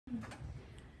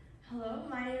Hello,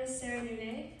 my name is Sarah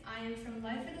Nune. I am from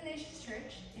Life of the Nations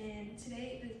Church, and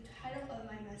today the title of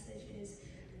my message is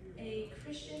A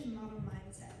Christian Model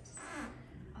Mindset.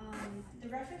 The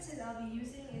references I'll be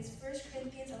using is 1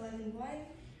 Corinthians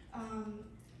 11:1,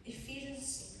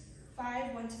 Ephesians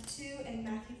 5:1-2, and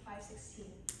Matthew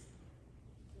 5:16.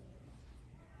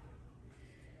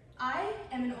 I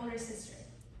am an older sister,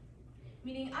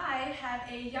 meaning I have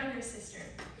a younger sister,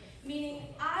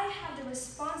 meaning I have the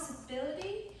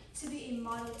responsibility to be a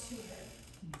model to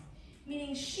her,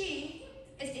 meaning she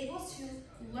is able to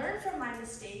learn from my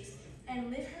mistakes and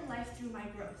live her life through my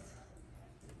growth.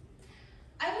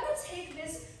 I want to take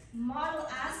this model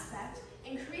aspect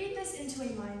and create this into a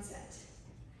mindset.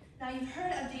 Now you've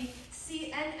heard of the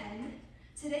CNN.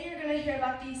 Today you're going to hear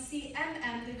about the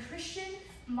CMM, the Christian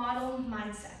Model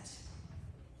Mindset.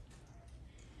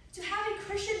 To have a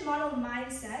Christian model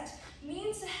mindset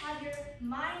means to have your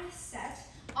mindset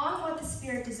on what the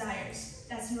Spirit desires.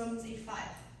 That's Romans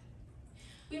 8:5.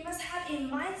 We must have a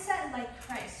mindset like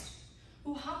Christ,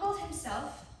 who humbled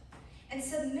himself and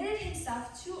submitted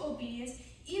himself to obedience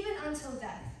even until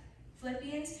death.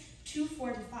 Philippians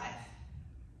 2:4-5.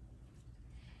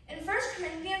 In 1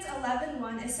 Corinthians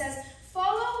 11:1, it says,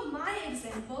 "Follow my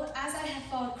example as I have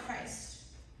followed Christ."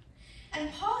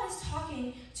 And Paul is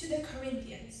talking to the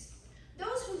Corinthians,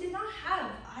 those who did not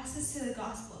have access to the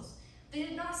Gospels. They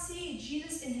did not see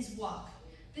Jesus in his walk.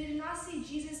 They did not see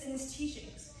Jesus in his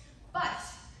teachings. But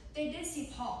they did see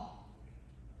Paul.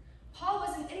 Paul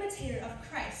was an imitator of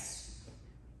Christ.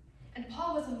 And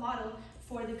Paul was a model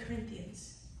for the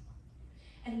Corinthians.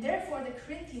 And therefore the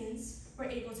Corinthians were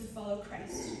able to follow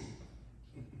Christ.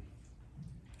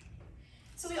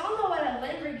 So we all know what a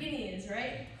Lamborghini is,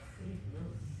 right?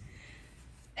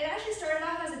 It actually started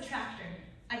off as a tractor.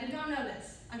 I did not know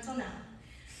this until now.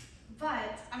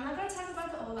 But I'm not going to talk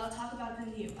about the old, I'll talk about the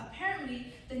new.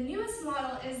 Apparently, the newest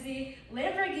model is the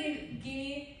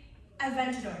Lamborghini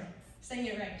Aventador. Saying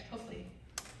it right, hopefully.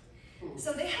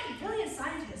 So they have brilliant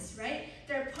scientists, right?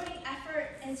 They're putting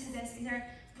effort into this, and they're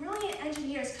brilliant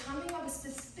engineers coming up with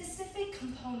specific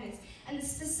components and the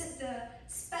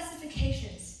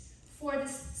specifications for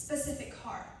this specific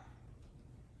car.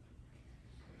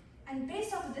 And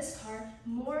based off of this car,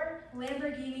 more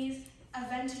Lamborghinis,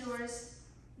 Aventadors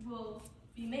will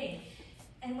be made.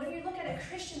 And when you look at a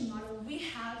Christian model, we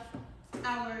have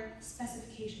our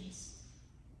specifications.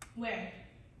 Where?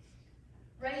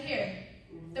 Right here,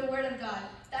 the Word of God.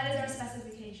 That is our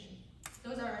specification.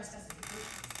 Those are our specifications.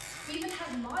 We even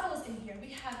have models in here. We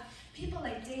have people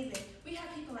like David. We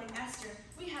have people like Esther.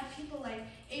 We have people like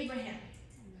Abraham.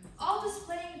 All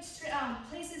displaying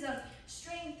places of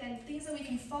strength and things that we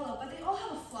can follow, but they all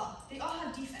have a flaw. They all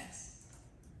have defects.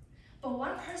 But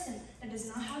one person that does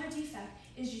not have a defect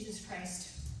is Jesus Christ.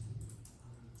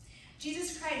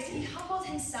 Jesus Christ, he humbled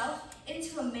himself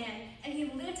into a man, and he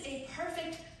lived a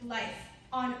perfect life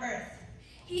on earth.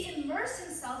 He immersed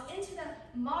himself into the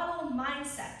model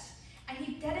mindset, and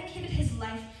he dedicated his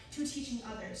life to teaching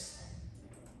others.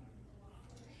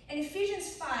 In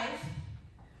Ephesians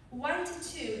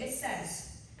 5:1-2, it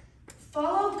says,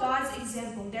 "Follow God's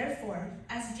example, therefore,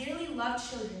 as dearly loved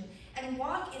children, and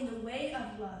walk in the way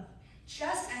of love,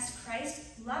 just as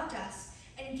Christ loved us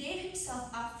and gave himself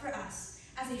up for us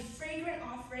as a fragrant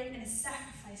offering and a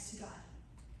sacrifice to God."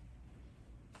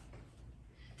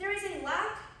 There is a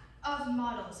lack of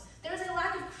models. There is a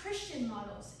lack of Christian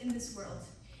models in this world,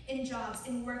 in jobs,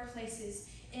 in workplaces,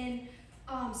 in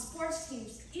sports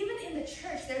teams. Even in the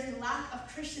church, there's a lack of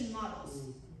Christian models.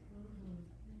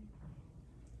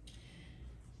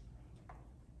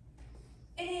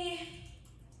 In a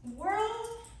world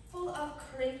full of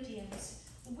Corinthians,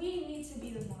 we need to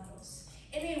be the models.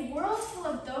 In a world full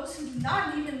of those who do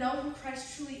not even know who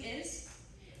Christ truly is,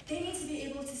 they need to be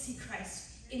able to see Christ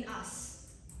in us.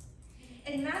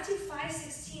 In Matthew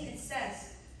 5:16, it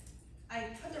says,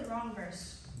 I put the wrong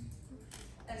verse.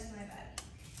 That's my bad.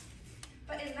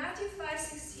 But in Matthew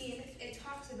 5:16, it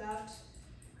talks about,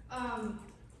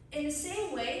 in the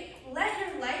same way, let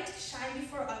your light shine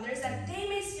before others, that they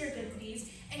may see your good deeds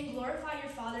and glorify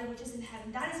your Father which is in heaven.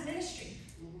 That is ministry.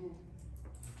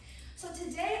 So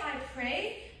today I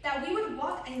pray that we would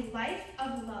walk a life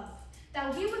of love,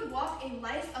 that we would walk a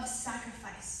life of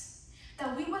sacrifice,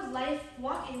 that we would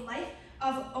walk a life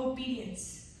of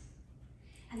obedience,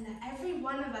 and that every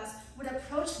one of us would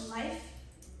approach life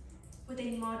with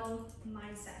a model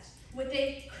mindset, with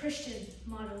a Christian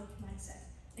model mindset.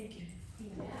 Thank you.